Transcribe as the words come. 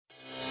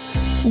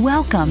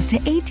Welcome to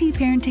AT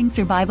Parenting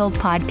Survival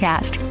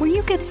Podcast, where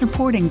you get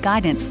support and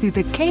guidance through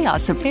the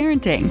chaos of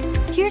parenting.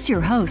 Here's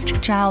your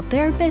host, child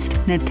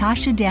therapist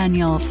Natasha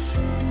Daniels.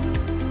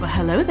 Well,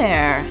 hello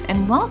there,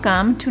 and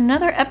welcome to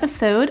another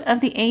episode of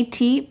the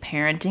AT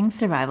Parenting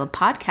Survival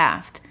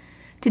Podcast.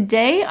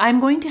 Today, I'm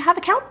going to have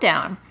a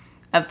countdown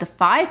of the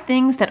 5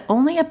 things that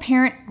only a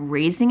parent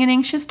raising an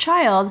anxious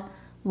child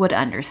would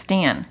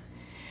understand.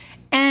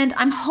 And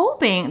I'm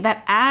hoping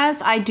that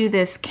as I do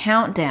this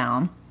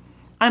countdown,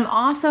 I'm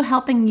also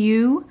helping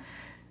you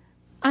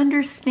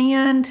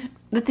understand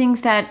the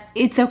things that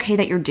it's okay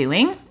that you're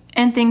doing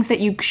and things that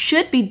you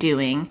should be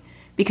doing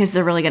because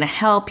they're really going to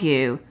help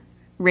you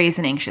raise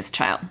an anxious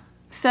child.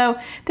 So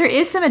there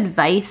is some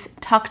advice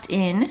tucked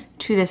in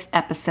to this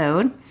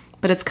episode,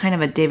 but it's kind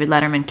of a David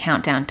Letterman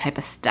countdown type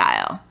of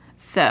style.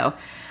 So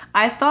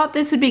I thought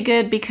this would be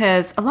good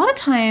because a lot of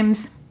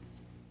times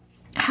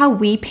how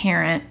we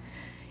parent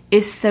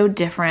is so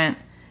different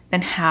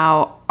than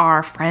how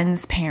our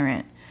friends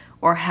parent,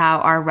 or how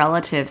our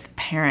relatives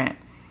parent,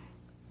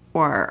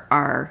 or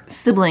our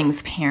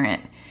siblings parent.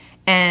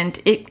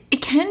 And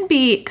it can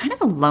be kind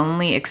of a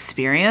lonely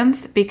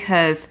experience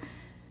because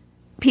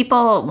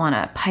people want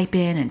to pipe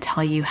in and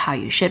tell you how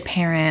you should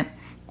parent,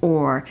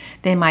 or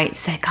they might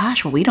say,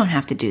 gosh, well, we don't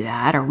have to do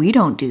that, or we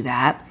don't do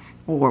that,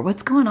 or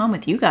what's going on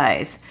with you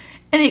guys?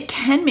 And it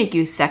can make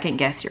you second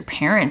guess your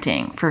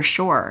parenting for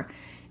sure.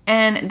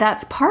 And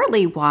that's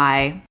partly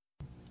why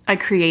I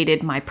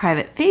created my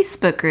private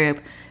Facebook group,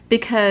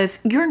 because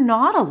you're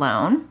not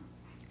alone.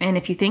 And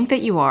if you think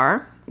that you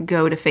are,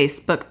 go to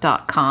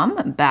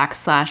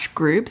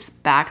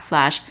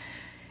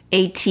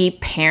facebook.com/groups/AT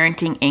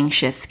Parenting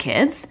Anxious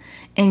Kids,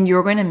 and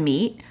you're going to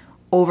meet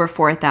over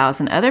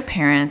 4,000 other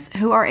parents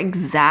who are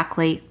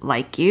exactly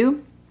like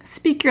you,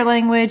 speak your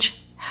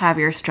language, have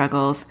your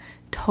struggles,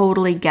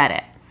 totally get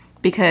it.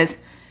 Because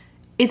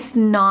it's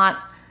not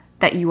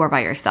that you are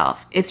by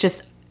yourself. It's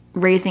just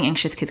raising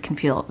anxious kids can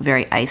feel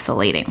very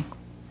isolating.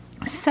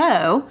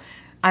 So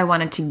I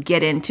wanted to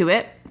get into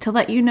it to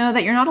let you know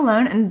that you're not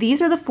alone. And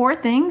these are the 4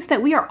 things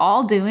that we are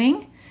all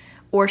doing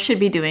or should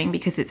be doing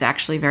because it's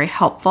actually very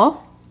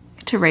helpful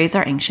to raise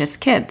our anxious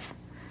kids.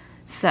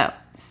 So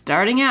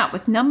starting out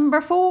with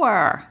number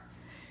 4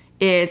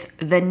 is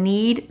the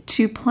need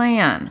to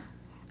plan.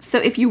 So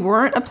if you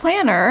weren't a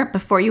planner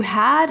before you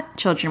had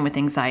children with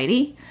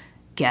anxiety,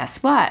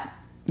 guess what?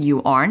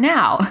 You are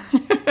now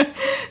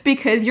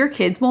because your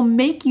kids will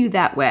make you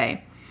that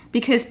way.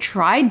 Because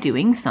try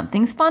doing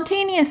something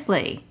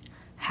spontaneously.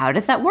 How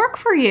does that work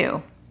for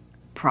you?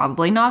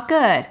 Probably not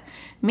good.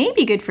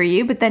 Maybe good for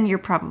you, but then you're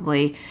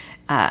probably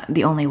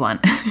the only one.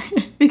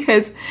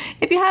 Because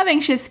if you have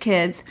anxious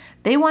kids,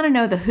 they want to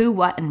know the who,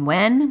 what, and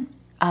when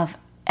of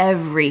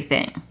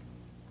everything.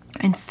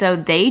 And so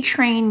they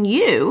train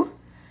you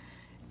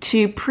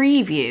to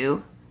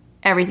preview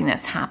everything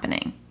that's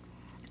happening.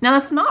 Now,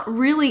 that's not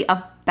really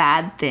a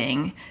bad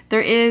thing.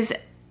 There is,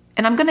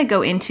 and I'm going to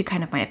go into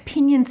kind of my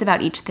opinions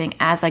about each thing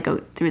as I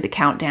go through the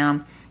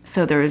countdown.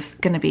 So there's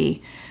going to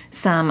be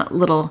some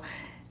little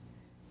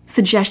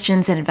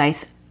suggestions and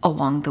advice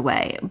along the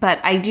way. But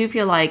I do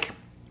feel like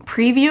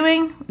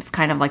previewing, is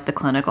kind of like the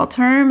clinical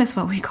term is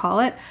what we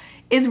call it,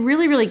 is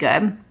really, really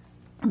good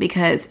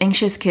because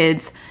anxious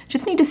kids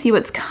just need to see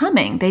what's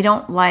coming. They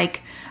don't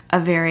like a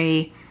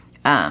very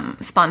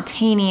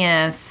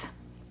spontaneous,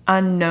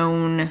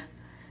 unknown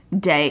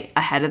day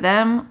ahead of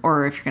them,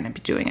 or if you're going to be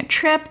doing a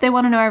trip, they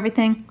want to know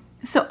everything.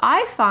 So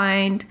I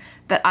find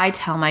that I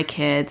tell my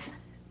kids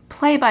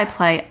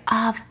play-by-play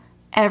of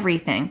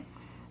everything.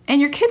 And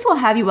your kids will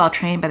have you well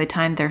trained by the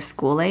time they're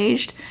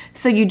school-aged,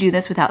 so you do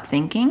this without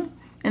thinking.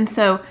 And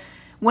so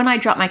when I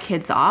drop my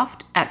kids off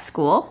at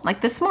school,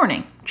 like this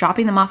morning,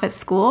 dropping them off at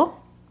school,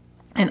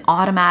 and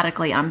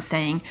automatically I'm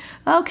saying,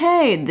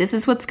 okay, this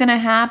is what's going to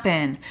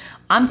happen.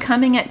 I'm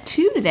coming at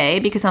 2 today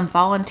because I'm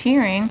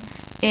volunteering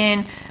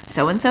in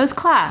so-and-so's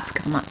class,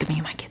 because I'm not giving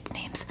you my kids'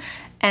 names.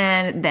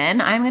 And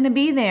then I'm going to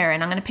be there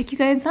and I'm going to pick you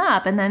guys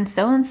up. And then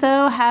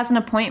so-and-so has an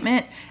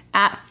appointment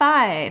at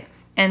 5.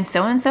 And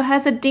so-and-so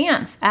has a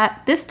dance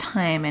at this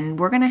time. And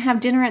we're going to have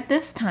dinner at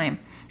this time.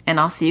 And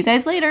I'll see you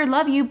guys later.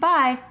 Love you.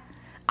 Bye.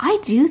 I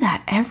do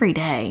that every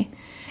day.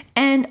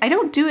 And I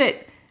don't do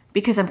it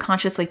because I'm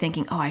consciously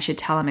thinking, oh, I should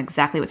tell them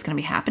exactly what's going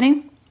to be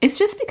happening. It's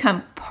just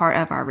become part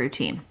of our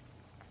routine.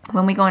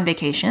 When we go on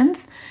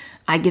vacations,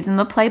 I give them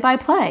the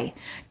play-by-play.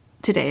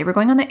 Today we're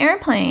going on the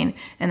airplane,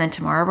 and then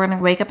tomorrow we're going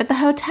to wake up at the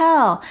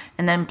hotel,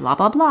 and then blah,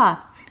 blah, blah.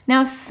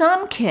 Now,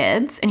 some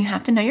kids, and you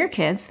have to know your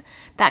kids,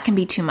 that can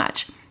be too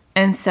much.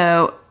 And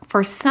so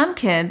for some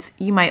kids,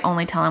 you might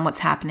only tell them what's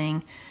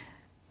happening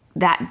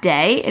that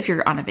day if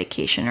you're on a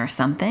vacation or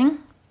something,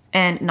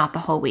 and not the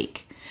whole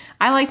week.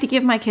 I like to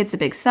give my kids a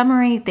big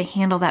summary. They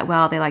handle that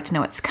well. They like to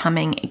know what's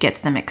coming. It gets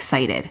them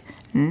excited.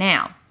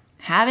 Now,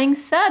 having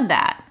said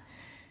that,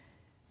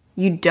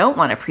 you don't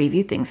want to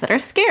preview things that are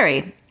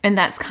scary. And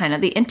that's kind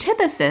of the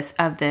antithesis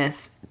of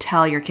this,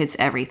 tell your kids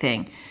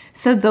everything.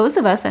 So those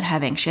of us that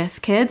have anxious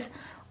kids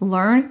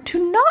learn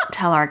to not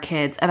tell our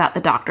kids about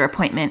the doctor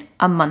appointment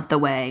a month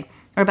away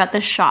or about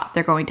the shot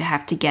they're going to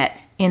have to get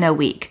in a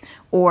week,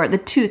 or the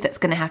tooth that's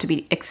going to have to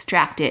be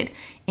extracted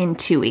in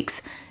 2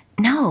 weeks.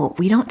 No,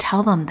 we don't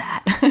tell them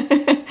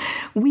that.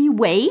 We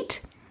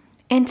wait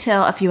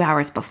until a few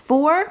hours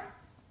before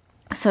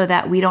so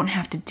that we don't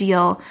have to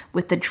deal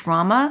with the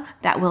drama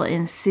that will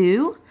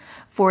ensue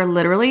for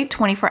literally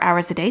 24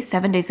 hours a day,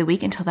 7 days a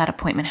week until that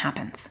appointment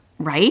happens,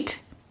 right?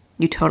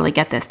 You totally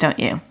get this, don't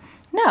you?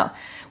 No,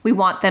 we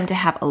want them to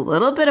have a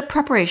little bit of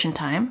preparation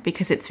time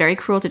because it's very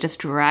cruel to just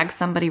drag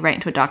somebody right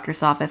into a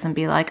doctor's office and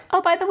be like,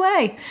 oh, by the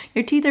way,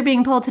 your teeth are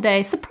being pulled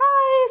today.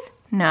 Surprise!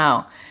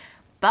 No,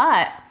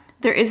 but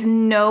there is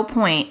no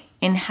point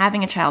in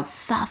having a child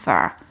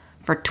suffer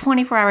for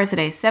 24 hours a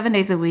day, 7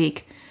 days a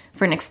week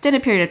for an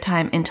extended period of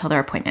time until their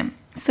appointment.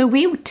 So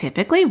we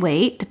typically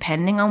wait,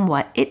 depending on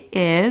what it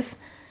is,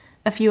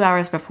 a few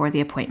hours before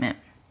the appointment.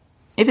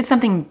 If it's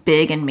something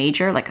big and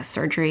major, like a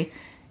surgery,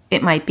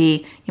 it might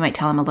be, you might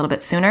tell them a little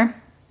bit sooner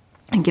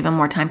and give them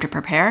more time to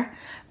prepare.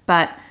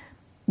 But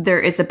there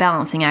is a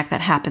balancing act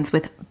that happens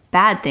with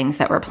bad things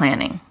that we're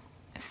planning.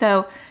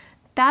 So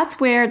that's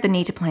where the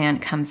need to plan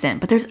comes in.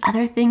 But there's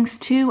other things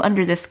too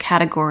under this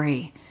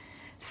category.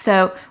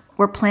 So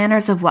we're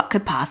planners of what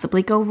could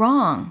possibly go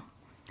wrong.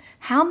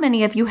 How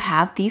many of you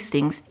have these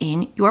things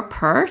in your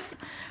purse?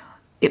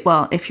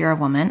 Well, if you're a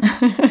woman,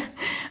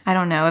 I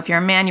don't know. If you're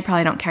a man, you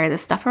probably don't carry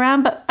this stuff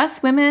around. But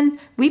us women,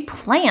 we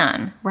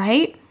plan,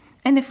 right?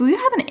 And if we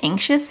have an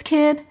anxious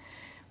kid,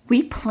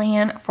 we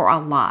plan for a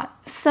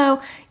lot.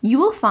 So you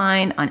will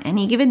find on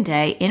any given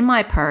day in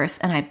my purse,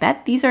 and I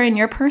bet these are in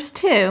your purse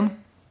too,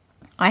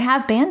 I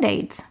have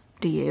Band-Aids.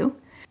 Do you?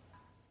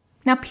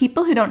 Now,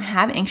 people who don't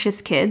have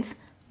anxious kids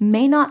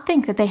may not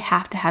think that they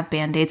have to have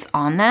Band-Aids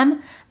on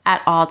them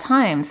at all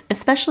times,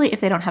 especially if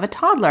they don't have a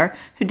toddler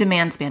who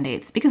demands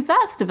Band-Aids, because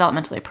that's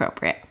developmentally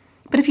appropriate.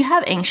 But if you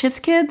have anxious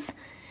kids,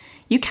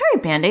 you carry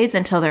Band-Aids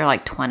until they're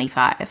like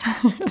 25.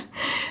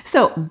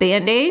 So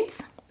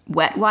Band-Aids,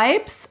 wet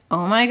wipes,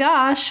 oh my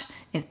gosh,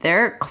 if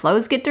their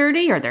clothes get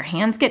dirty or their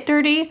hands get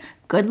dirty,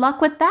 good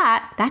luck with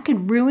that. That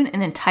could ruin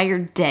an entire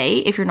day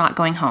if you're not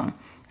going home.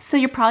 So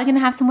you're probably going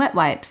to have some wet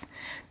wipes.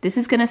 This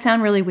is going to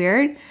sound really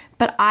weird,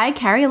 but I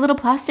carry a little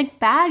plastic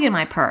bag in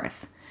my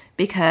purse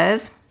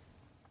because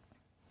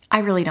I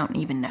really don't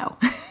even know.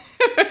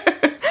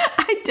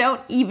 I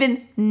don't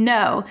even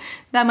know.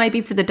 That might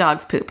be for the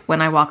dog's poop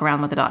when I walk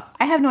around with the dog.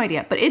 I have no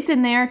idea, but it's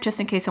in there just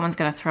in case someone's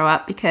going to throw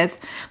up because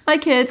my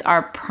kids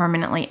are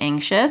permanently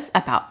anxious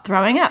about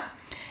throwing up.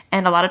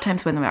 And a lot of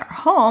times when they're at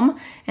home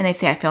and they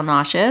say, I feel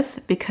nauseous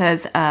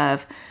because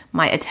of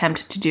my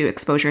attempt to do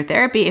exposure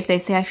therapy, if they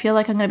say, I feel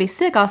like I'm going to be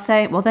sick, I'll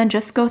say, well, then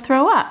just go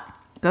throw up.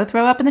 Go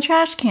throw up in the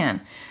trash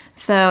can.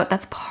 So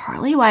that's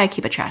partly why I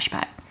keep a trash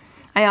bag.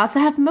 I also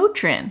have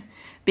Motrin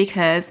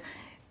because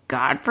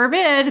God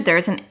forbid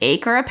there's an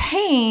ache or a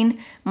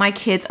pain, my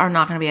kids are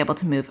not going to be able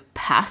to move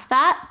past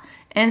that.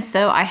 And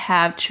so I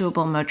have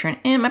chewable Motrin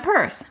in my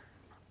purse.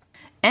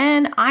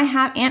 And I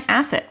have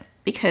antacid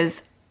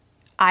because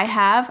I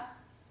have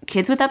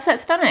kids with upset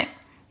stomach.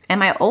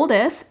 And my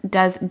oldest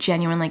does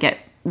genuinely get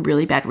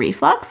really bad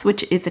reflux,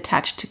 which is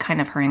attached to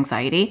kind of her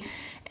anxiety.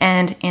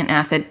 And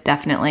antacid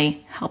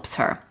definitely helps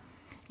her.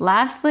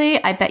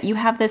 Lastly, I bet you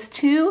have this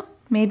too.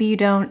 Maybe you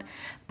don't.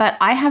 But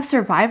I have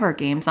Survivor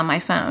games on my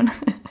phone.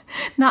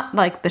 Not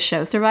like the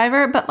show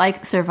Survivor, but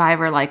like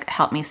Survivor, like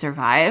help me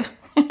survive.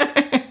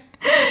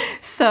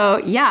 So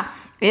yeah,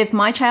 if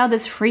my child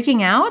is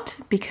freaking out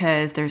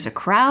because there's a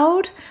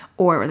crowd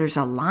or there's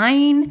a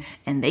line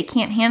and they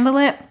can't handle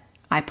it,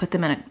 I put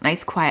them in a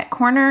nice quiet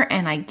corner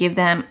and I give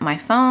them my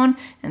phone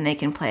and they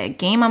can play a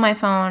game on my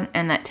phone,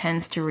 and that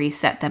tends to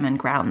reset them and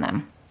ground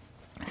them.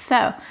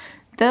 So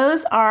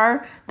those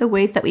are the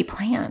ways that we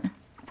plan.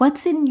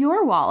 What's in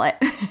your wallet?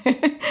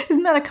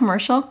 Isn't that a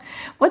commercial?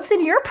 What's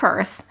in your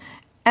purse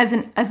as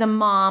a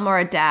mom or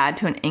a dad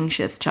to an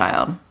anxious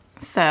child?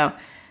 So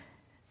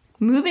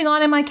moving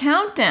on in my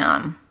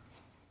countdown.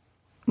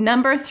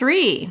 Number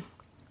 3,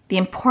 the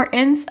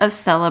importance of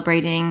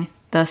celebrating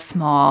the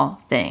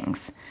small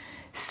things.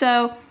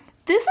 So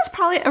this is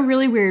probably a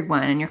really weird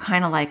one, and you're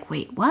kind of like,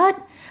 wait, what?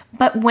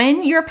 But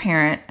when you're a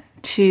parent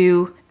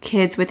to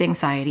kids with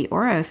anxiety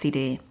or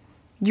OCD,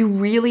 you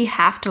really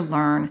have to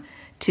learn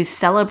to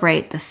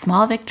celebrate the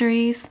small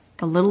victories,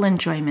 the little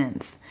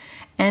enjoyments.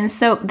 And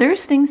so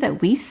there's things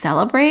that we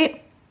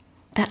celebrate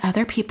that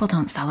other people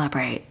don't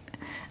celebrate.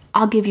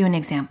 I'll give you an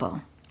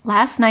example.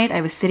 Last night I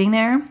was sitting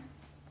there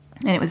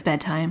and it was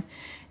bedtime,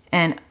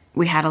 and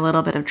we had a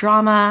little bit of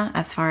drama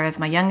as far as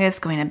my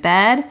youngest going to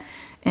bed,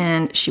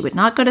 and she would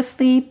not go to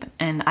sleep,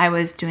 and I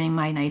was doing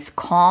my nice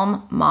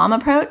calm mom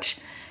approach,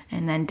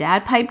 and then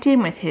Dad piped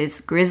in with his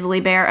grizzly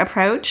bear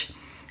approach.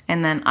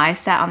 And then I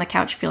sat on the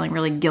couch feeling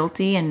really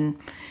guilty and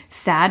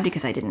sad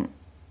because I didn't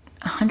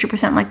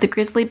 100% like the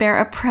grizzly bear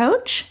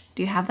approach.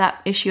 Do you have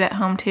that issue at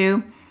home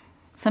too?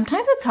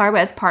 Sometimes it's hard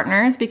as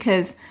partners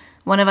because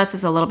one of us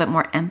is a little bit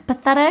more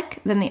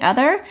empathetic than the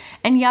other.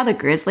 And yeah, the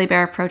grizzly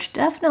bear approach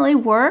definitely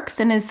works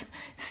and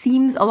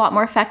seems a lot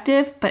more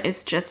effective, but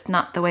it's just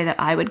not the way that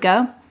I would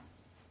go.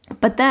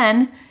 But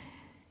then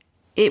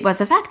it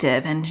was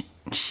effective, and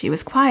she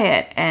was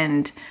quiet,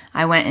 and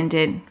I went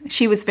and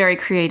she was very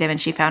creative,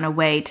 and she found a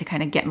way to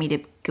kind of get me to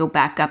go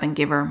back up and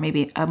give her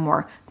maybe a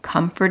more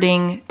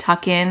comforting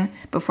tuck in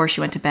before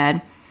she went to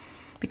bed,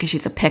 because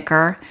she's a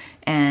picker.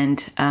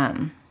 And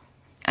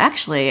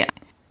actually,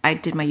 I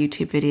did my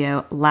YouTube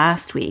video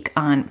last week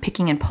on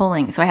picking and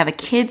pulling. So I have a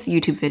kids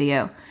YouTube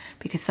video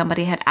because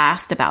somebody had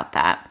asked about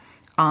that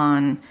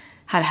on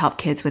how to help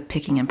kids with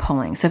picking and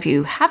pulling. So if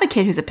you have a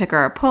kid who's a picker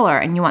or a puller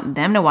and you want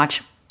them to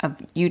watch a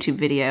YouTube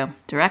video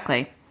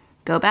directly,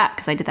 go back,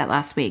 because I did that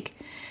last week.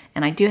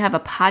 And I do have a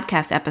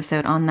podcast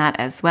episode on that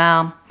as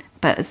well.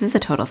 But this is a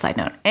total side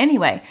note.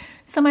 Anyway,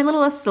 so my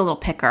littlest is a little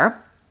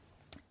picker.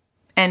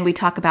 And we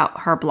talk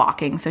about her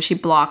blocking. So she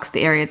blocks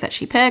the areas that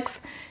she picks,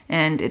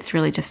 and it's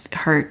really just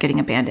her getting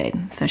a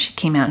Band-Aid. So she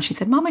came out and she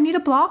said, Mom, I need a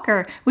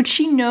blocker, which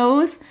she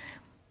knows,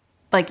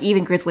 like,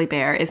 even Grizzly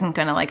Bear isn't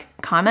going to, like,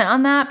 comment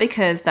on that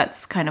because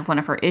that's kind of one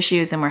of her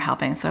issues and we're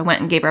helping. So I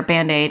went and gave her a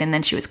Band-Aid, and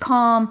then she was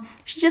calm.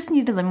 She just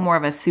needed more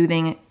of a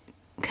soothing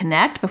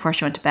connect before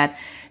she went to bed.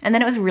 And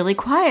then it was really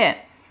quiet.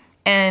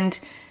 And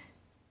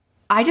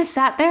I just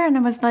sat there and I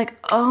was like,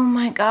 oh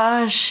my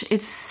gosh,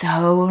 it's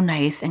so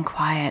nice and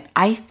quiet.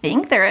 I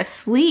think they're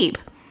asleep.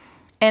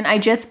 And I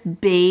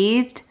just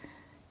bathed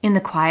in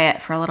the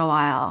quiet for a little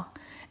while.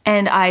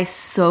 And I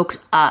soaked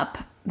up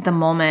the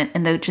moment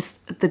and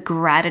the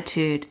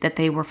gratitude that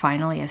they were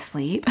finally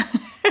asleep.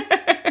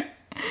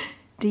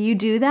 Do you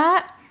do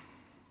that?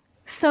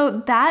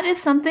 So that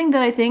is something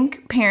that I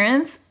think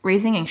parents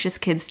raising anxious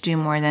kids do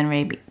more than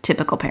maybe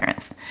typical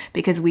parents,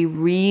 because we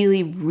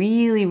really,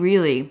 really,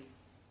 really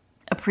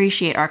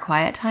appreciate our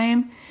quiet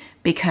time,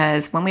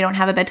 because when we don't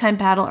have a bedtime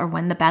battle or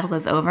when the battle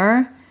is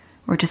over,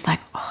 we're just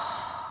like,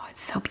 oh,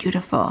 it's so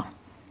beautiful.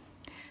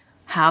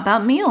 How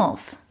about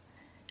meals?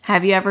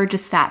 Have you ever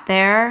just sat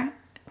there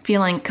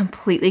feeling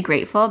completely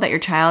grateful that your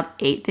child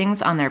ate things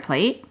on their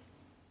plate?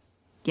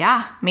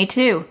 Yeah, me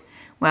too.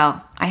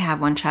 Well, I have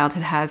one child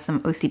who has some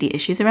OCD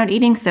issues around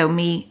eating, so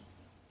me,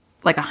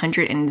 like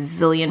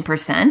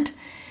 100%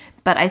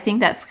 But I think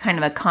that's kind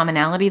of a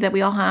commonality that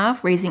we all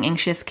have. Raising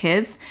anxious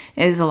kids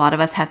is a lot of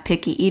us have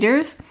picky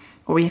eaters,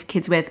 or we have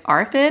kids with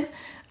ARFID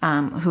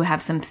who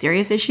have some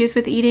serious issues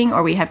with eating,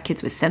 or we have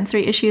kids with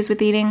sensory issues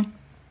with eating.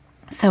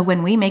 So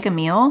when we make a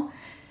meal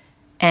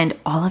and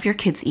all of your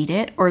kids eat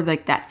it, or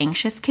like that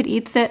anxious kid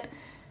eats it,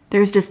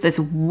 there's just this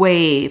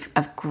wave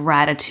of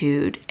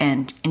gratitude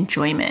and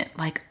enjoyment.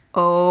 Like,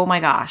 oh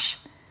my gosh,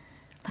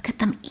 look at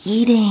them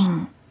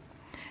eating.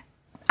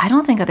 I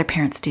don't think other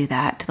parents do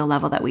that to the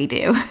level that we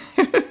do.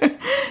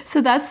 So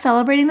that's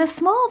celebrating the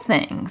small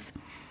things.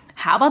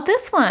 How about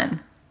this one?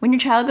 When your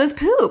child goes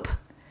poop,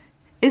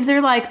 is there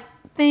like,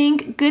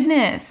 thank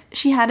goodness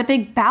she had a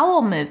big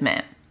bowel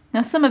movement.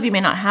 Now, some of you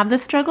may not have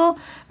this struggle,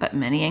 but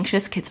many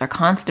anxious kids are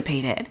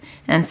constipated.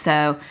 And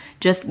so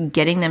just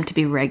getting them to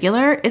be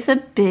regular is a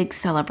big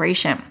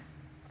celebration.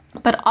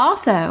 But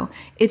also,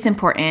 it's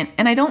important,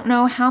 and I don't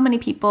know how many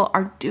people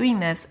are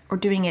doing this or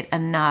doing it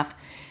enough.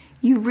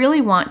 You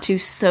really want to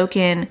soak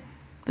in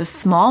the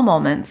small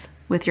moments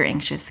with your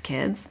anxious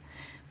kids.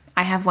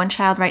 I have one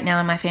child right now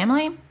in my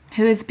family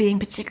who is being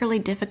particularly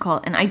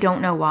difficult, and I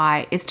don't know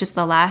why. It's just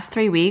the last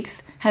 3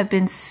 weeks have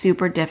been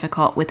super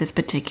difficult with this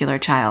particular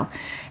child.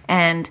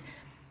 And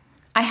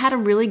I had a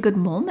really good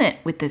moment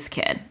with this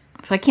kid.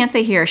 So I can't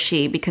say he or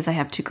she because I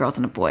have 2 girls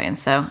and a boy, and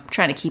so I'm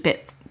trying to keep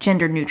it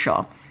gender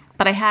neutral.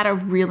 But I had a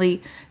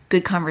really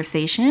good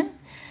conversation.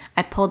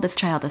 I pulled this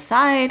child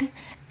aside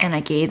and I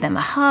gave them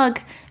a hug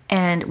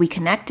and we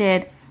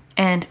connected.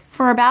 And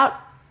for about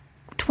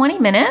 20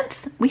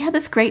 minutes, we had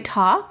this great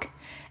talk.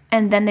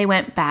 And then they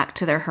went back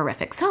to their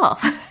horrific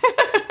self.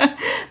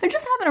 They're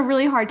just having a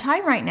really hard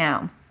time right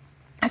now.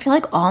 I feel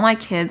like all my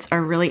kids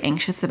are really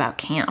anxious about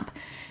camp.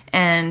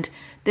 And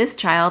this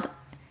child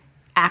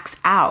acts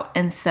out.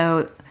 And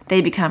so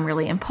they become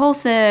really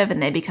impulsive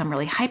and they become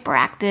really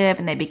hyperactive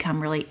and they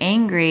become really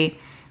angry.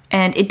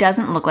 And it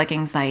doesn't look like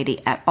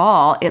anxiety at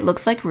all. It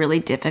looks like really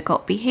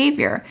difficult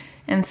behavior.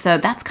 And so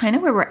that's kind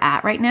of where we're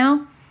at right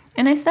now.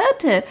 And I said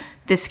to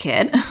this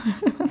kid,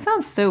 that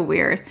sounds so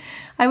weird.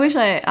 I'll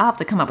have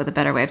to come up with a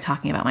better way of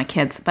talking about my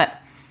kids. But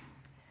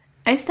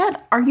I said,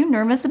 are you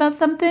nervous about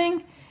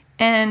something?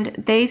 And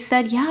they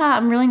said, yeah,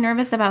 I'm really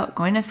nervous about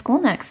going to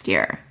school next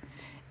year.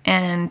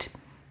 And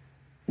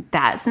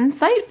that's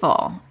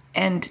insightful.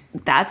 And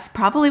that's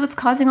probably what's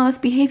causing all this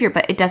behavior,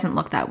 but it doesn't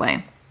look that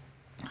way.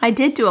 I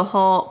did do a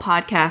whole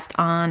podcast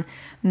on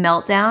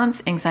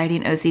meltdowns, anxiety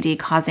and OCD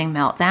causing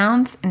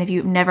meltdowns. And if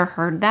you've never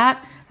heard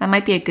that, that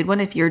might be a good one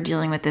if you're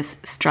dealing with this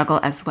struggle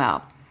as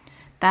well.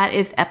 That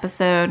is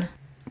episode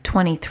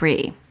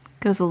 23.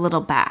 Goes a little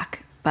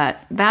back,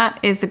 but that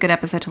is a good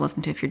episode to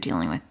listen to if you're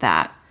dealing with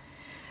that.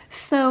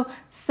 So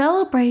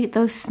celebrate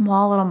those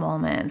small little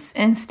moments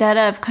instead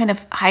of kind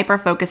of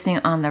hyper-focusing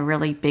on the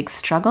really big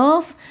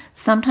struggles.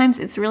 Sometimes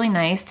it's really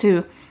nice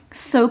to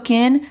soak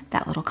in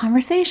that little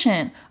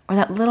conversation or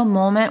that little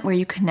moment where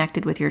you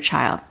connected with your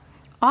child.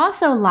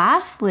 Also,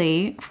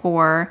 lastly,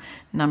 for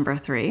number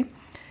 3,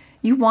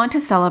 you want to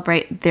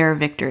celebrate their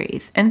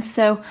victories. And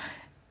so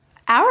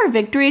our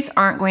victories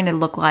aren't going to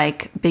look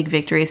like big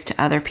victories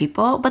to other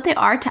people, but they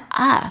are to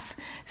us.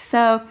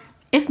 So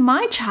if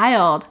my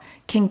child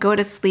can go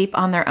to sleep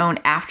on their own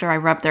after I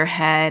rub their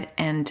head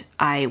and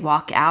I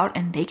walk out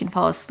and they can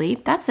fall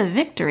asleep, that's a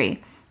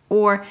victory.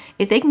 Or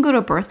if they can go to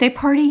a birthday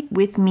party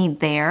with me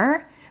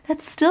there,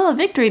 that's still a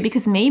victory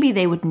because maybe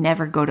they would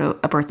never go to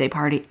a birthday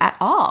party at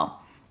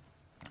all.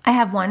 I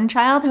have one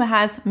child who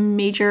has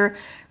major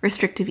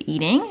restrictive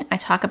eating. I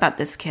talk about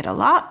this kid a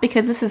lot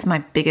because this is my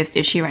biggest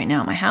issue right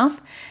now in my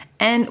house.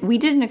 And we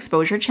did an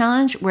exposure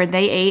challenge where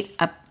they ate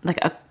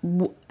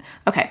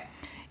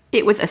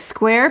it was a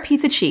square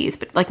piece of cheese,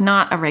 but like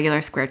not a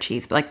regular square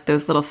cheese, but like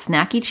those little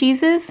snacky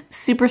cheeses,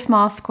 super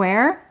small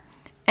square.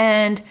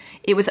 And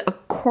it was a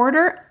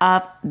quarter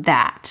of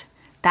that.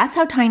 That's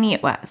how tiny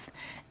it was.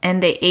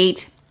 And they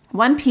ate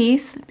one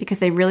piece because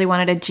they really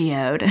wanted a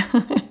geode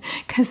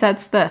because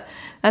that's the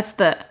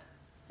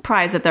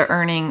prize that they're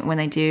earning when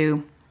they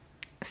do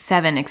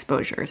 7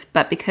 exposures.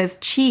 But because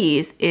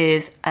cheese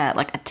is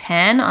like a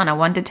 10 on a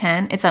 1 to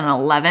 10, it's an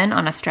 11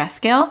 on a stress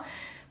scale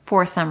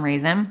for some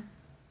reason.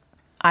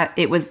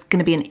 It was going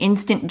to be an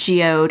instant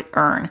geode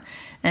earn.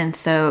 And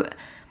so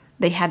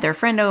they had their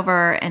friend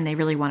over and they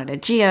really wanted a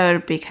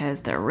geode because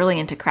they're really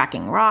into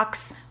cracking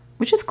rocks,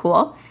 which is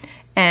cool.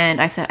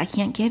 And I said, I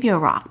can't give you a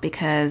rock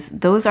because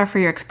those are for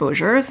your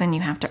exposures and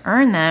you have to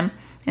earn them.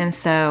 And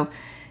so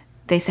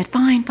they said,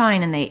 fine.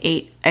 And they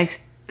ate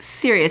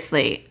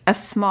seriously a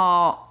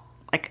small,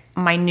 like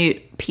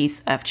minute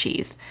piece of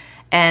cheese.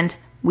 And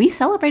we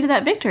celebrated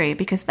that victory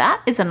because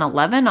that is an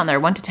 11 on their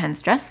 1 to 10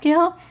 stress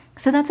scale.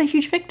 So that's a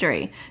huge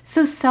victory.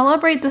 So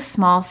celebrate the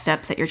small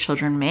steps that your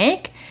children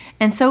make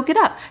and soak it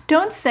up.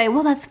 Don't say,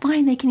 well, that's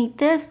fine. They can eat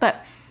this,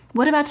 but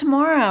what about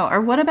tomorrow?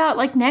 Or what about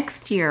like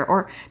next year?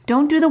 Or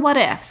don't do the what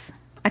ifs.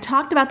 I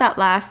talked about that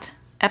last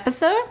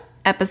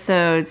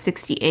episode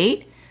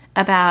 68,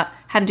 about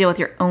how to deal with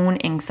your own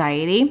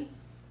anxiety.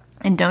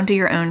 And don't do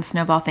your own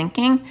snowball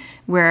thinking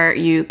where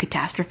you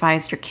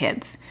catastrophize your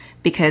kids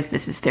because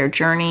this is their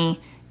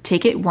journey.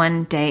 Take it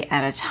one day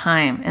at a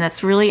time. And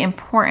that's really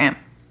important.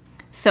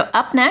 So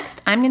up next,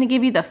 I'm going to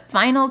give you the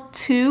final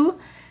 2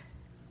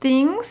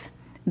 things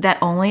that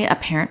only a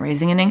parent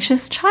raising an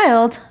anxious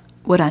child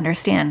would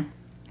understand.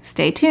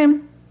 Stay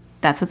tuned.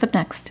 That's what's up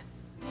next.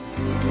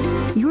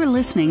 You're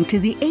listening to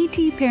the AT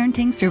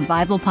Parenting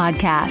Survival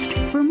Podcast.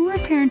 For more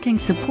parenting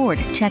support,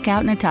 check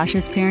out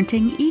Natasha's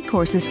parenting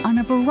e-courses on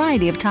a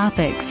variety of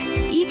topics.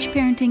 Each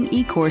parenting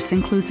e-course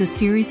includes a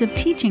series of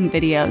teaching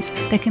videos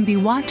that can be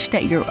watched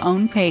at your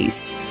own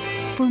pace.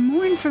 For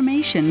more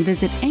information,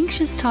 visit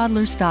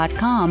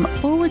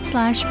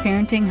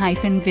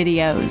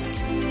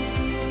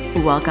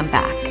anxioustoddlers.com/parenting-videos. Welcome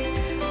back.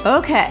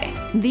 Okay,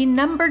 the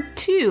number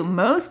 2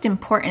 most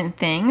important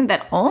thing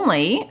that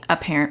only a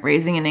parent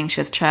raising an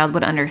anxious child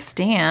would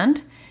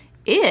understand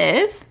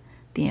is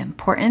the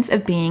importance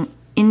of being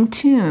in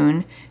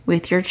tune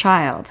with your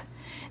child.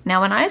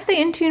 Now, when I say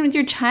in tune with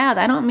your child,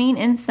 I don't mean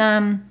in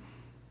some,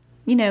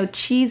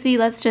 cheesy,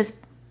 let's just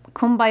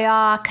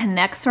kumbaya,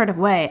 connect sort of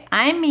way.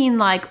 I mean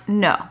like,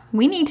 no,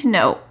 we need to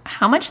know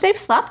how much they've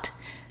slept,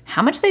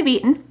 how much they've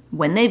eaten,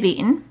 when they've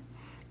eaten,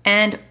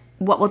 and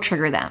what will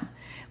trigger them.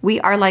 We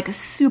are like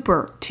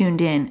super tuned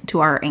in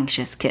to our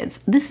anxious kids.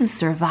 This is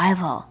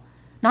survival,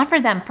 not for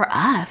them, for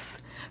us.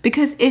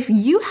 Because if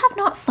you have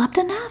not slept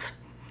enough,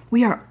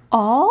 we are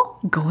all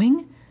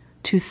going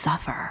to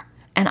suffer.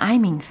 And I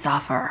mean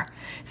suffer.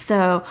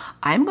 So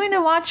I'm going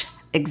to watch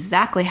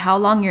exactly how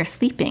long you're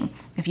sleeping.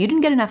 If you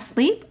didn't get enough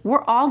sleep,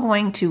 we're all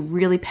going to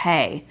really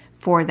pay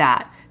for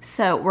that.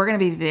 So we're going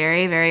to be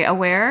very, very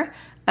aware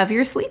of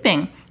your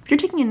sleeping. If you're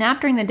taking a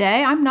nap during the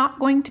day, I'm not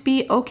going to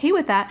be okay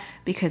with that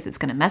because it's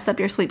going to mess up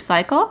your sleep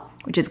cycle,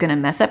 which is going to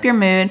mess up your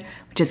mood,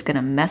 which is going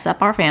to mess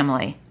up our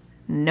family.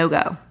 No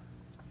go.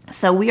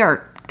 So we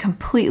are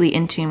completely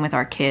in tune with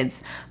our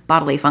kids'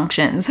 bodily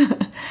functions.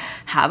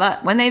 How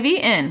about when they've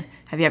eaten?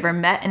 Have you ever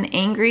met an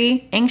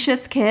angry,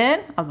 anxious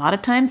kid? A lot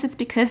of times it's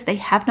because they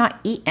have not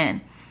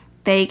eaten.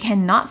 They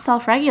cannot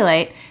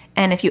self-regulate.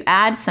 And if you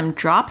add some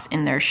drops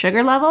in their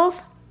sugar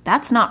levels,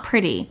 that's not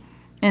pretty.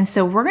 And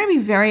so we're going to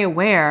be very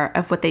aware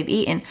of what they've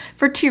eaten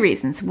for 2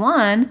 reasons.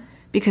 One,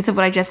 because of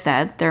what I just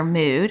said, their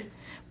mood,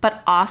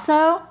 but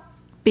also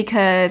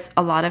because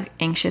a lot of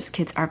anxious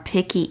kids are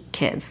picky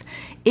kids.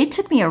 It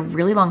took me a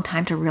really long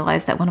time to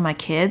realize that one of my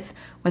kids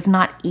was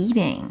not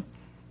eating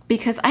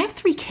because I have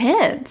 3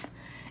 kids.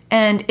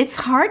 And it's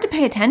hard to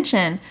pay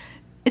attention.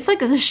 It's like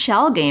the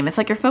shell game. It's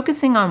like you're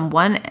focusing on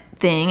one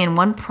thing and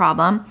one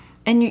problem,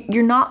 and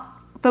you're not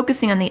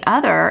focusing on the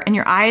other, and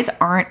your eyes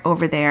aren't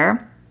over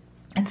there.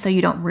 And so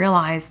you don't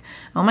realize,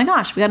 oh my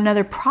gosh, we got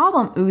another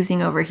problem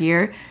oozing over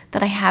here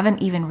that I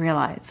haven't even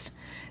realized.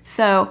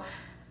 So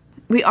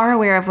we are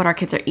aware of what our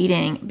kids are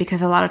eating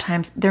because a lot of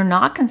times they're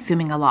not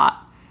consuming a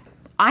lot.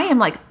 I am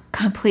like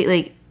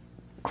completely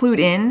clued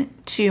in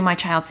to my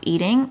child's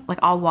eating. Like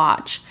I'll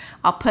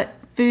put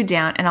food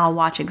down and I'll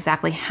watch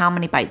exactly how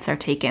many bites are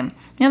taken.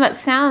 That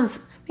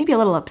sounds maybe a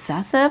little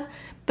obsessive,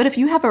 but if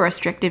you have a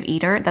restrictive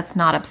eater, that's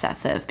not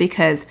obsessive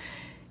because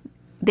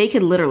they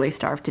could literally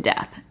starve to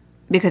death.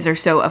 because they're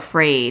so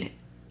afraid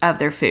of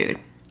their food,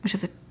 which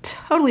is a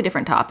totally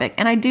different topic.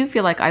 And I do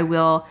feel like I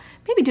will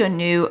maybe do a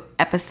new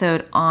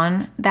episode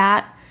on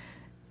that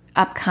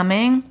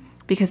upcoming,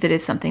 because it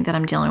is something that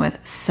I'm dealing with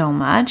so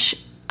much.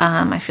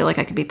 I feel like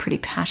I could be pretty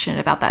passionate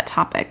about that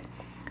topic.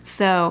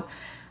 So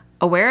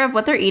aware of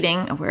what they're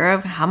eating, aware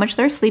of how much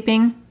they're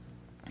sleeping,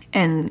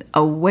 and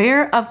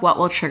aware of what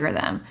will trigger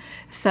them.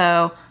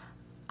 So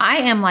I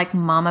am like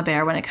Mama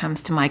Bear when it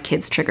comes to my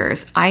kids'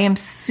 triggers. I am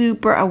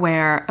super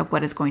aware of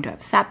what is going to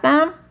upset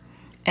them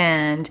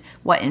and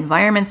what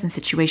environments and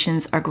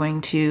situations are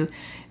going to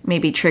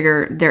maybe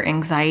trigger their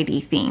anxiety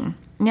theme.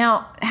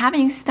 Now,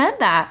 having said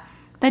that,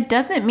 that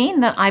doesn't mean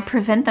that I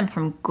prevent them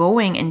from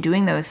going and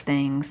doing those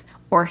things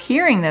or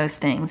hearing those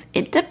things.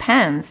 It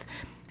depends.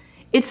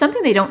 It's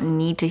something they don't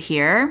need to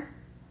hear,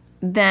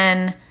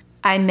 then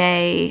I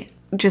may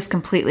just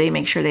completely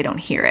make sure they don't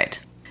hear it.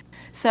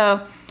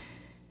 So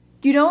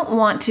you don't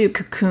want to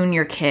cocoon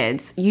your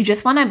kids. You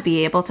just want to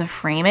be able to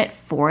frame it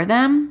for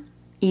them,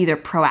 either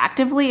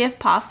proactively if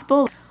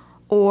possible,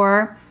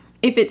 or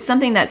if it's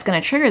something that's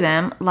going to trigger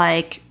them,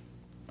 like,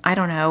 I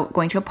don't know,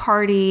 going to a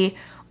party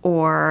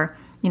or,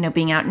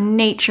 being out in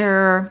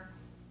nature.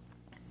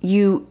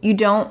 You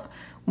don't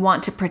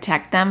want to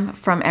protect them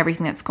from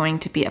everything that's going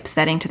to be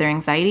upsetting to their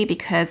anxiety,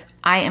 because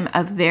I am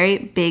a very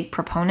big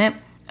proponent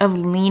of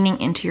leaning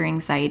into your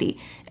anxiety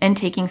and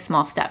taking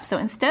small steps. So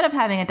instead of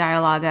having a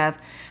dialogue of,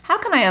 how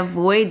can I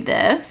avoid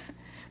this?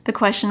 The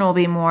question will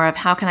be more of,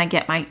 how can I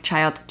get my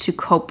child to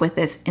cope with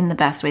this in the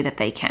best way that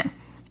they can?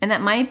 And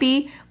that might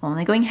be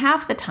only going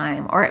half the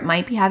time, or it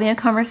might be having a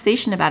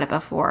conversation about it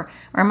before,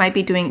 or it might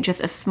be doing just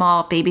a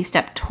small baby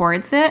step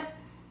towards it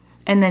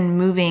and then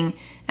moving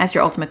as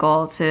your ultimate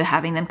goal to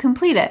having them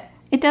complete it.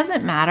 It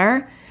doesn't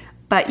matter,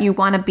 but you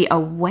want to be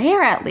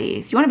aware at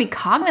least. You want to be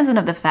cognizant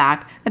of the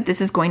fact that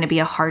this is going to be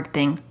a hard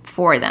thing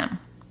for them.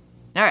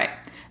 All right,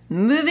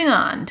 moving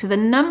on to the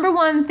number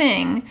one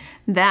thing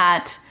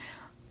that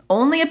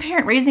only a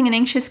parent raising an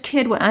anxious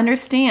kid would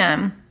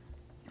understand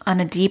on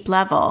a deep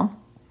level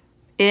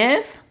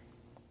is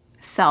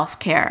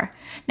self-care.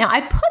 Now,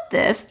 I put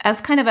this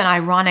as kind of an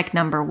ironic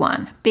number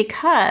one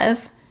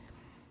because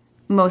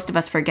most of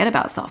us forget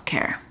about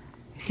self-care.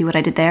 See what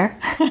I did there?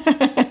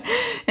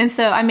 And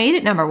so I made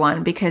it number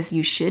one because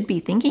you should be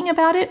thinking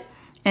about it,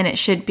 and it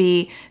should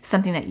be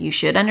something that you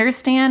should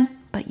understand,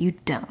 but you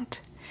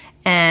don't.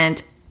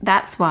 And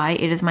that's why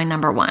it is my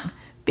number one,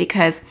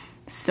 because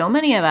so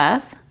many of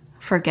us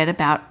forget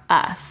about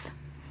us.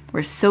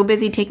 We're so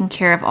busy taking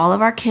care of all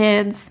of our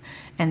kids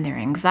and their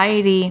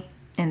anxiety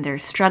and their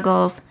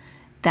struggles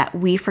that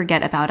we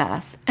forget about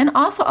us. And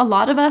also, a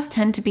lot of us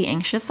tend to be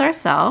anxious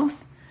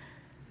ourselves.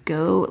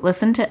 Go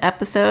listen to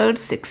episode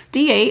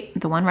 68,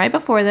 the one right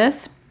before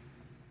this.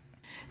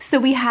 So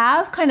we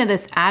have kind of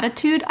this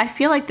attitude. I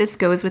feel like this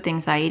goes with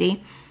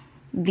anxiety,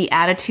 the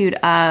attitude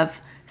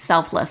of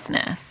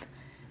selflessness.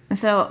 And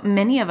so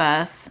many of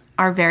us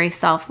are very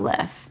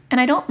selfless.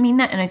 And I don't mean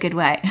that in a good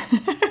way.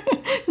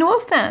 No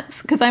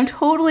offense, because I'm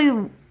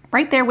totally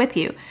right there with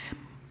you.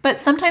 But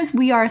sometimes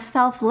we are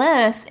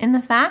selfless in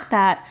the fact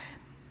that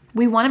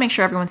we want to make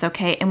sure everyone's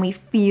okay, and we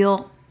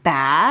feel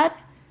bad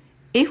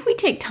if we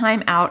take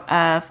time out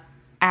of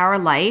our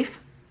life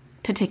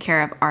to take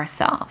care of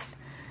ourselves.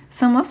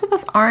 So most of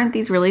us aren't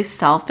these really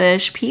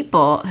selfish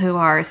people who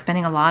are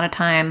spending a lot of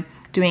time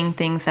doing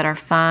things that are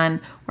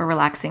fun or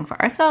relaxing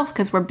for ourselves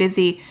because we're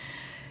busy,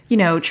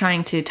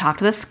 trying to talk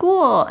to the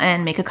school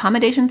and make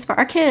accommodations for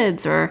our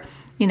kids, or,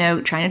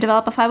 trying to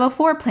develop a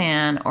 504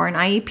 plan or an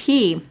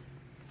IEP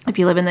if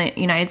you live in the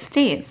United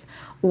States,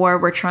 or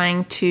we're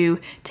trying to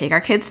take our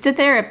kids to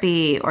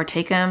therapy or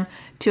take them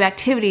to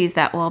activities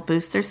that will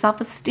boost their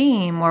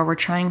self-esteem, or we're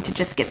trying to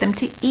just get them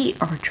to eat,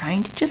 or we're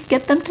trying to just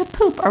get them to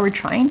poop, or we're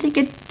trying to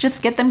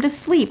just get them to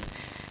sleep.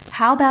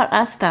 How about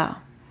us though?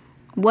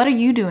 What are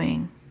you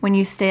doing when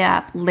you stay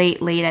up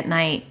late at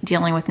night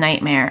dealing with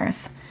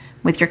nightmares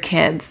with your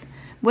kids?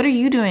 What are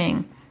you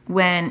doing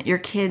when your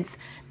kid's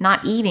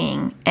not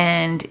eating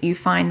and you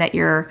find that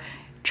you're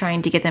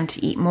trying to get them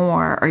to eat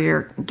more, or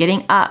you're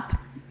getting up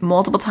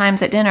multiple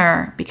times at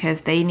dinner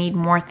because they need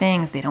more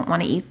things. They don't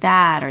want to eat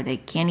that, or they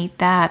can't eat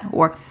that.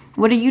 Or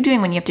what are you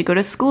doing when you have to go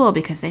to school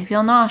because they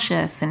feel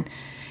nauseous and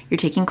you're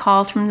taking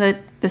calls from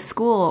the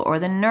school or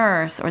the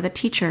nurse or the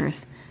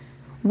teachers?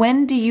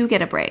 When do you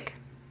get a break?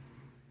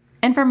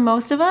 And for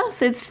most of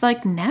us, it's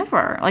like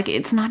never. Like,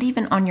 it's not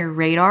even on your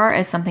radar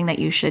as something that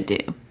you should do.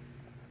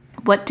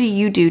 What do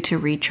you do to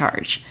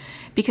recharge?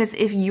 Because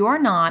if you're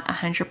not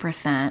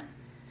 100%,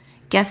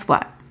 guess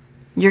what?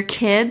 Your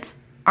kids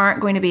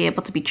aren't going to be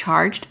able to be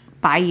charged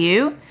by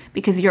you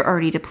because you're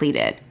already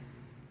depleted.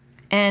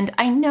 And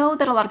I know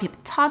that a lot of people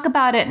talk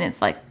about it and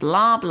it's like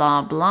blah,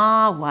 blah,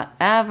 blah,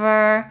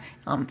 whatever,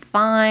 I'm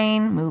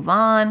fine, move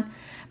on.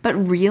 But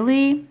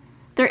really,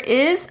 there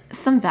is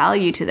some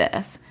value to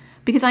this,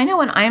 because I know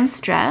when I'm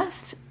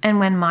stressed and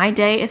when my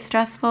day is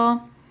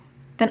stressful,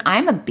 then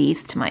I'm a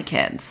beast to my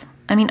kids.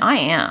 I mean, I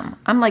am.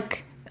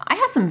 I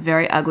have some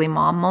very ugly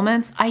mom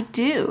moments. I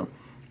do.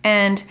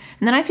 And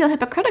then I feel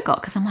hypocritical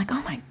because I'm like,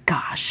 oh my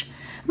gosh,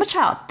 I'm a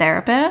child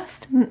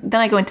therapist.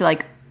 Then I go into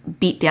like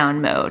beat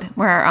down mode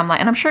where I'm like,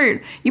 and I'm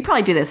sure you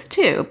probably do this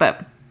too,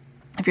 but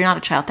if you're not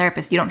a child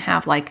therapist, you don't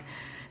have like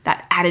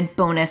that added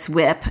bonus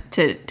whip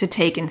to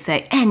take and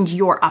say, and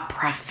you're a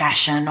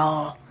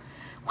professional.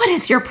 What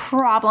is your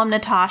problem,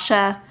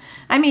 Natasha?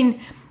 I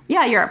mean,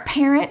 yeah, you're a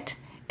parent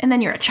and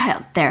then you're a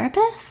child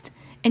therapist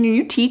and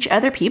you teach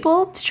other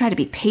people to try to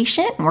be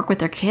patient and work with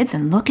their kids,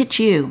 and look at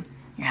you.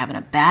 You're having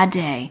a bad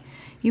day.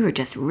 You were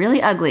just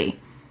really ugly.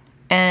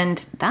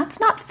 And that's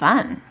not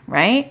fun,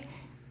 right?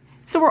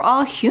 So we're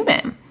all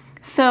human.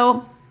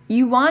 So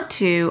you want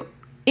to,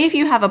 if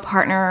you have a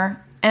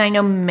partner, and I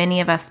know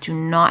many of us do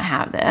not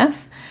have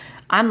this,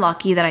 I'm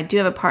lucky that I do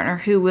have a partner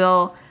who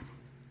will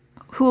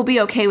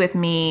be okay with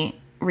me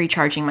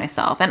recharging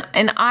myself. And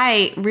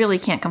I really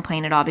can't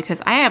complain at all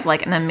because I have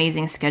like an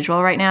amazing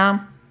schedule right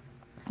now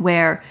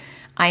where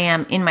I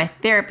am in my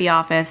therapy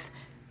office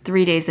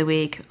 3 days a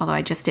week, although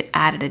I just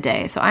added a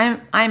day. So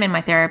I'm in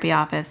my therapy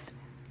office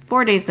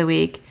 4 days a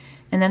week,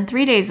 and then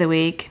 3 days a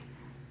week,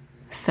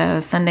 so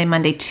Sunday,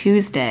 Monday,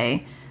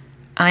 Tuesday,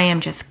 I am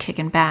just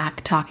kicking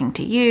back, talking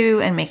to you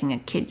and making a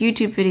kid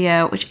YouTube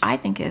video, which I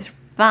think is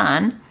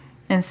fun.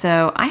 And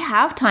so I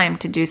have time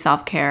to do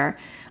self-care.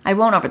 I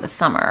won't over the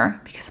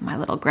summer because my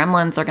little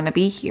gremlins are going to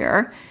be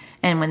here.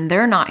 And when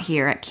they're not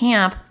here at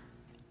camp,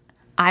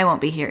 I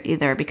won't be here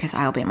either because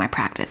I'll be in my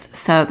practice.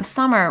 So the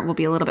summer will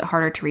be a little bit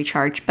harder to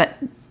recharge. But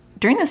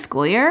during the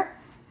school year,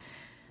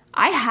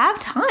 I have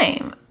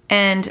time.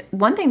 And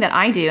one thing that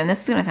I do, and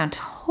this is going to sound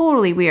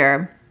totally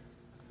weird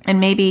and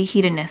maybe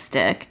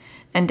hedonistic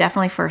and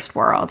definitely first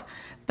world,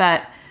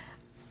 but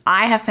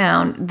I have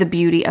found the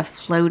beauty of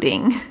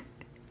floating.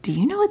 Do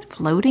you know what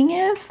floating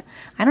is?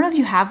 I don't know if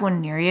you have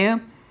one near you,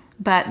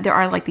 but there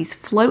are like these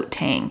float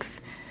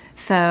tanks.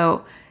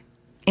 So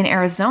in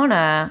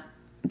Arizona,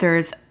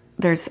 there's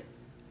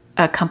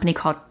a company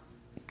called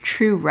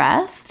True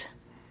Rest.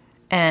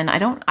 And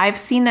I've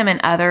seen them in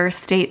other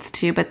states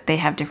too, but they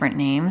have different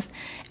names.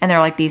 And they're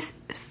like these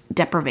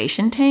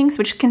deprivation tanks,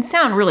 which can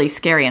sound really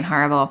scary and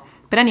horrible.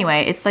 But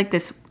anyway, it's like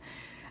this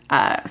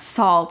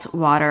salt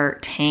water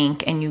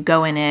tank, and you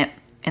go in it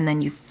and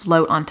then you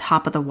float on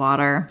top of the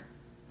water.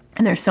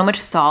 And there's so much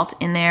salt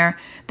in there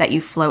that you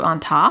float on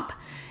top,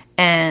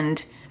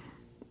 and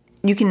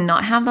you can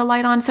not have the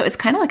light on. So it's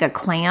kind of like a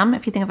clam.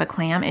 If you think of a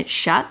clam, it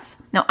shuts.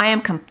 Now, I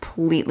am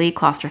completely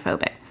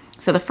claustrophobic.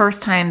 So the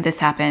first time this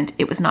happened,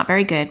 it was not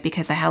very good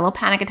because I had a little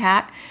panic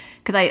attack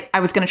because I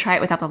was going to try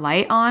it without the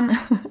light on,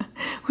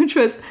 which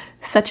was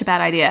such a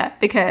bad idea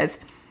because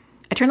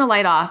I turned the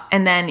light off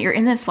and then you're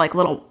in this like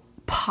little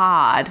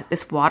pod,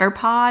 this water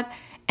pod,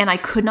 and I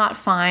could not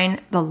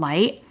find the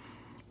light.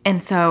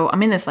 And so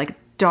I'm in this like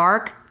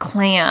dark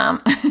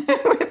clam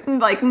with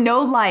like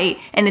no light,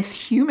 and it's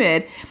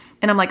humid.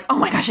 And I'm like, oh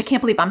my gosh, I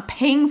can't believe I'm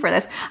paying for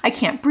this. I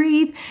can't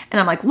breathe. And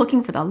I'm like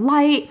looking for the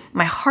light.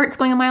 My heart's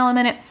going a mile a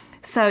minute.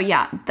 So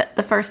yeah,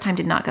 the first time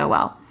did not go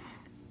well.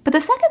 But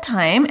the second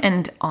time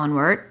and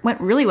onward went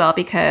really well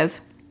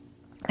because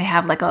they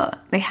have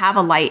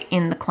a light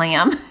in the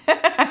clam.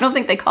 I don't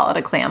think they call it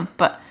a clam,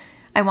 but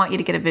I want you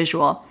to get a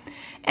visual.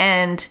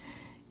 And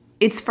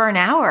it's for an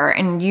hour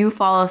and you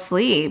fall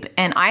asleep.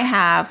 And I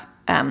have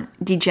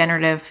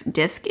degenerative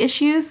disc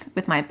issues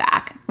with my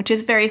back, which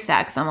is very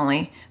sad because I'm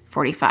only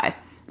 45.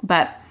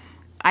 But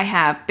I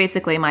have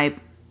basically my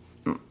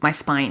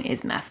spine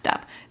is messed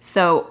up.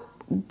 So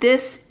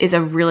this is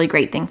a really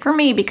great thing for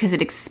me because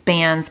it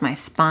expands my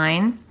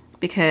spine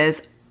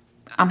because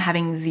I'm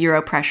having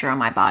zero pressure on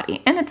my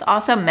body. And it's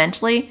also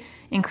mentally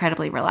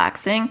incredibly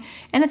relaxing,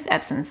 and it's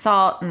Epsom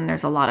salt, and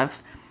there's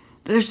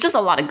just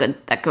a lot of good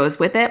that goes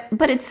with it,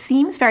 but it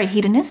seems very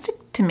hedonistic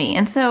to me.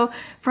 And so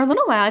for a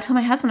little while, I told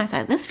my husband, I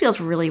said, this feels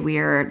really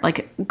weird.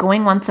 Like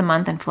going once a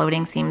month and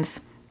floating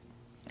seems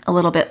a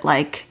little bit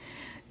like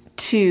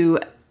too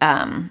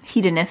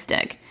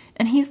hedonistic.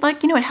 And he's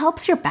like, it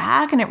helps your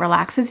back and it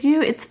relaxes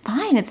you. It's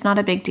fine. It's not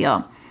a big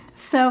deal.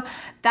 So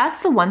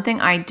that's the one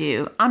thing I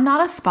do. I'm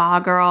not a spa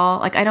girl.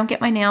 Like I don't get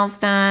my nails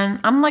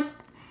done.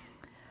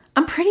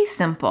 I'm pretty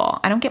simple.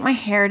 I don't get my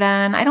hair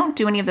done. I don't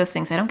do any of those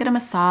things. I don't get a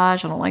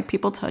massage. I don't like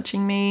people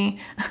touching me.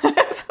 So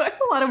I have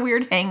a lot of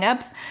weird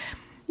hangups.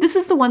 This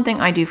is the one thing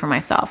I do for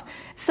myself.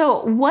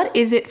 So what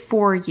is it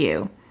for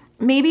you?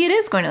 Maybe it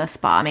is going to the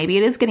spa. Maybe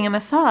it is getting a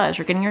massage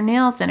or getting your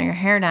nails done or your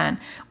hair done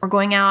or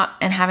going out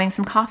and having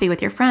some coffee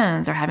with your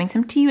friends or having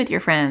some tea with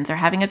your friends or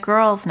having a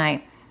girls'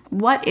 night.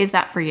 What is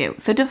that for you?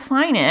 So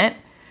define it.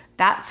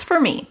 That's for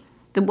me.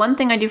 The one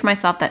thing I do for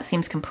myself that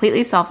seems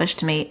completely selfish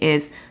to me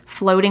is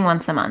floating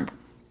once a month.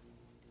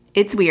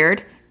 It's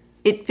weird.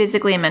 It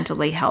physically and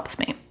mentally helps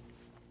me.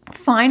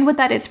 Find what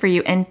that is for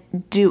you and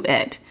do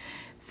it.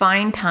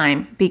 Find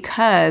time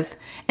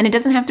and it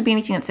doesn't have to be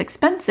anything that's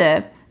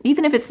expensive.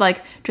 Even if it's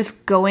like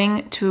just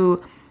going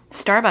to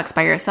Starbucks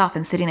by yourself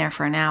and sitting there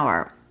for an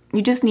hour,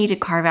 you just need to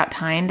carve out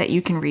time that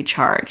you can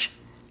recharge.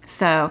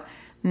 So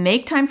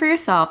make time for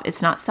yourself.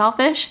 It's not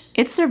selfish.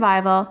 It's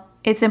survival.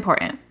 It's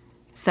important.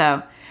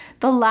 So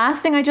the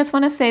last thing I just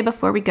want to say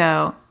before we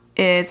go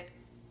is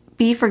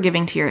be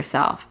forgiving to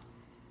yourself.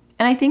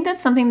 And I think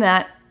that's something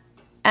that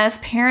as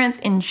parents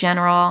in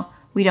general,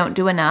 we don't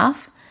do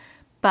enough.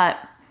 But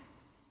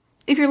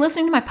if you're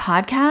listening to my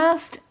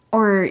podcast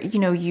or,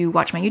 you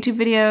watch my YouTube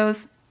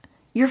videos,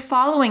 you're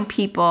following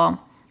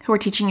people who are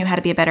teaching you how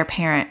to be a better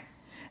parent.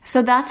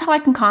 So that's how I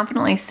can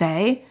confidently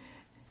say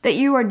that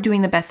you are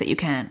doing the best that you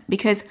can,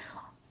 because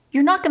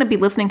you're not going to be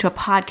listening to a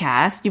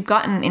podcast. You've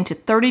gotten into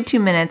 32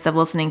 minutes of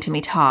listening to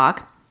me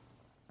talk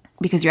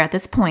because you're at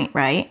this point,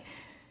 right?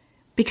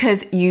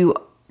 Because you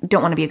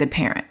don't want to be a good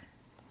parent.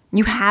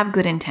 You have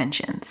good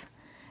intentions.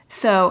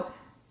 So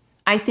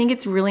I think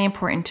it's really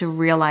important to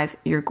realize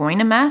you're going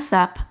to mess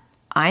up.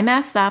 I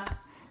mess up.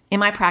 In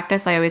my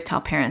practice, I always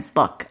tell parents,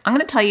 look, I'm going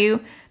to tell you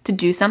to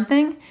do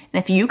something.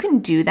 And if you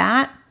can do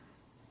that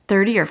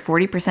 30 or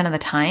 40% of the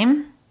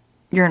time,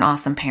 you're an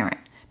awesome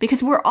parent,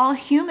 because we're all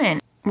human.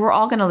 We're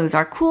all going to lose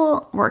our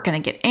cool. We're going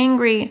to get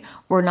angry.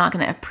 We're not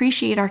going to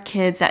appreciate our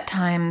kids at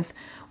times.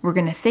 We're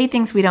going to say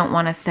things we don't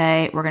want to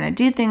say. We're going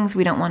to do things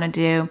we don't want to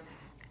do.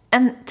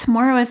 And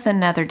tomorrow is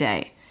another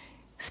day.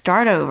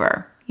 Start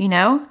over,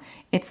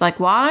 It's like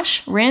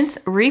wash, rinse,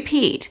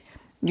 repeat.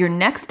 Your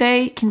next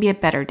day can be a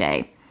better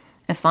day.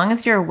 As long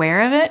as you're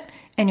aware of it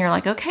and you're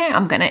like, okay,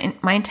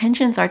 my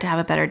intentions are to have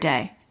a better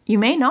day. You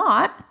may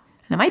not.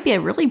 And it might be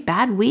a really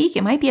bad week.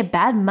 It might be a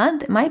bad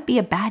month. It might be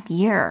a bad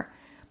year.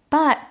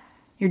 But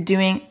you're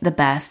doing the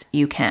best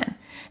you can.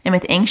 And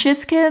with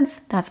anxious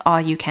kids, that's all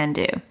you can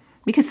do.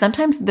 Because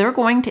sometimes they're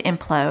going to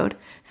implode.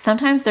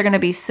 Sometimes they're going to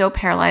be so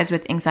paralyzed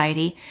with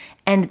anxiety.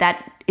 And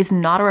that is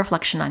not a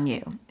reflection on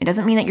you. It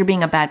doesn't mean that you're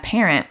being a bad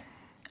parent.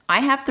 I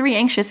have 3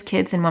 anxious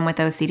kids and 1 with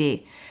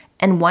OCD.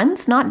 And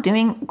one's not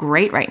doing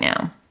great right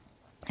now.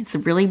 It's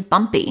really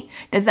bumpy.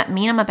 Does that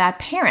mean I'm a bad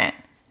parent?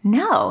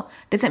 No.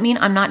 Does it mean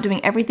I'm not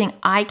doing everything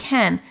I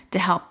can to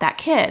help that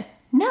kid?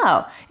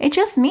 No. It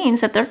just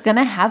means that they're going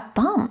to have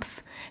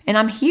bumps. And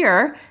I'm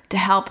here to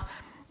help,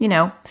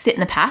 sit in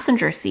the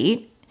passenger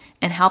seat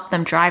and help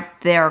them drive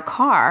their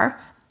car.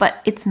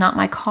 But it's not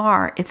my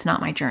car. It's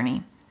not my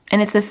journey.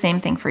 And it's the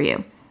same thing for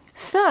you.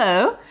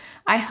 So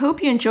I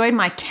hope you enjoyed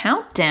my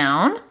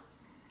countdown.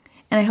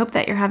 And I hope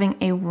that you're having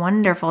a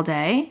wonderful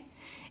day.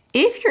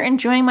 If you're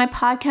enjoying my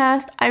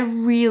podcast, I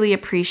really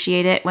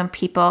appreciate it when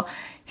people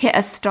hit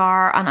a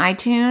star on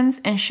iTunes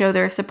and show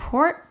their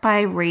support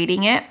by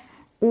rating it,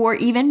 or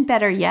even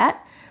better yet,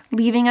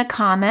 leaving a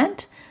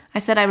comment. I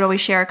said I would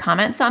always share a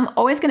comment, so I'm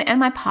always going to end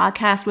my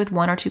podcast with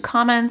 1 or 2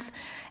 comments.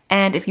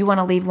 And if you want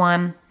to leave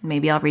one,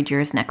 maybe I'll read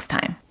yours next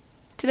time.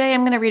 Today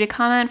I'm going to read a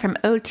comment from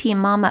OT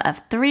Mama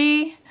of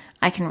 3.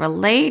 I can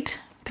relate.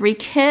 3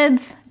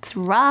 kids. It's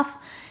rough.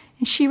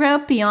 And she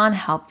wrote, beyond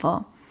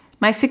helpful.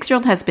 My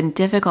 6-year-old has been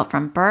difficult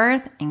from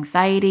birth,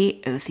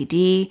 anxiety,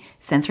 OCD,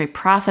 sensory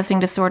processing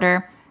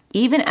disorder.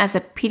 Even as a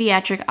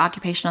pediatric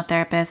occupational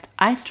therapist,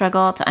 I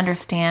struggle to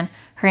understand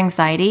her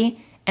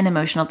anxiety and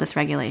emotional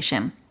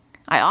dysregulation.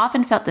 I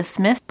often felt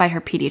dismissed by her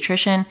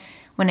pediatrician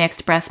when I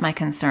expressed my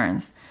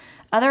concerns.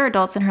 Other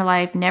adults in her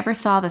life never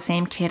saw the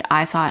same kid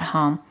I saw at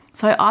home,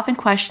 so I often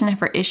question if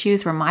her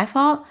issues were my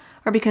fault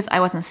or because I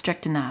wasn't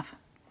strict enough.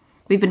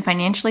 We've been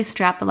financially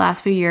strapped the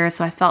last few years,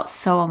 so I felt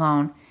so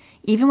alone.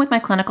 Even with my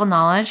clinical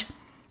knowledge,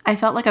 I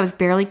felt like I was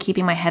barely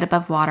keeping my head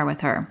above water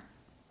with her.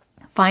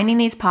 Finding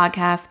these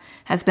podcasts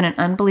has been an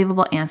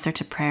unbelievable answer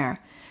to prayer.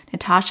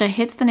 Natasha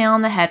hits the nail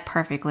on the head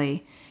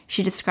perfectly.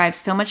 She describes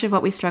so much of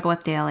what we struggle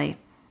with daily.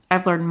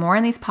 I've learned more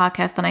in these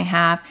podcasts than I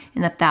have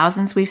in the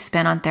thousands we've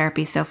spent on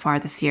therapy so far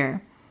this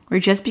year. We're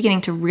just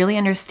beginning to really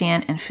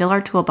understand and fill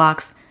our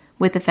toolbox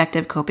with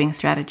effective coping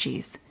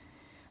strategies.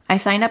 I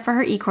signed up for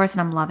her e-course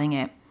and I'm loving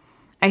it.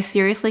 I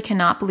seriously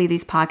cannot believe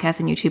these podcasts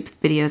and YouTube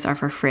videos are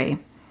for free.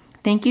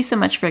 Thank you so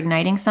much for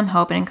igniting some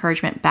hope and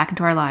encouragement back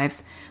into our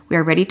lives. We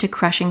are ready to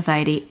crush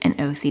anxiety and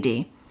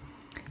OCD.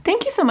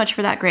 Thank you so much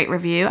for that great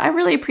review. I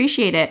really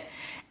appreciate it.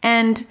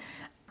 And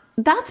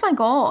that's my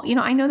goal.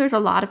 I know there's a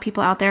lot of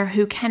people out there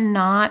who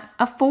cannot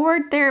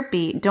afford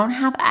therapy, don't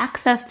have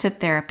access to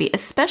therapy,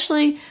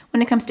 especially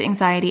when it comes to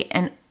anxiety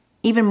and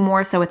even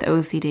more so with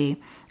OCD.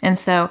 And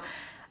so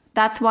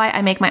that's why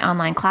I make my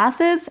online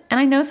classes. And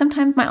I know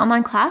sometimes my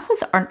online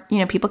classes aren't,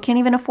 people can't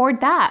even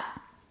afford that.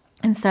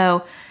 And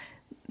so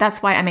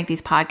that's why I make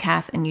these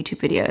podcasts and YouTube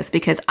videos,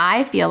 because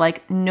I feel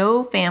like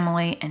no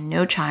family and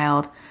no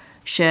child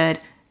should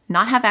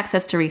not have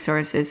access to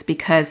resources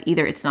because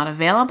either it's not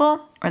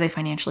available or they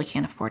financially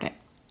can't afford it.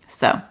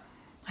 So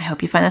I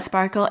hope you find the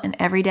sparkle in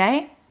every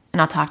day,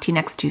 and I'll talk to you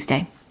next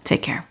Tuesday.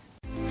 Take care.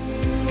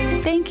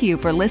 Thank you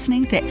for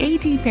listening to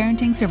AT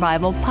Parenting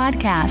Survival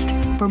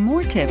Podcast. For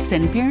more tips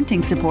and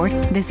parenting support,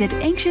 visit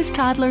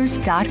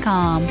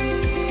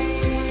anxioustoddlers.com.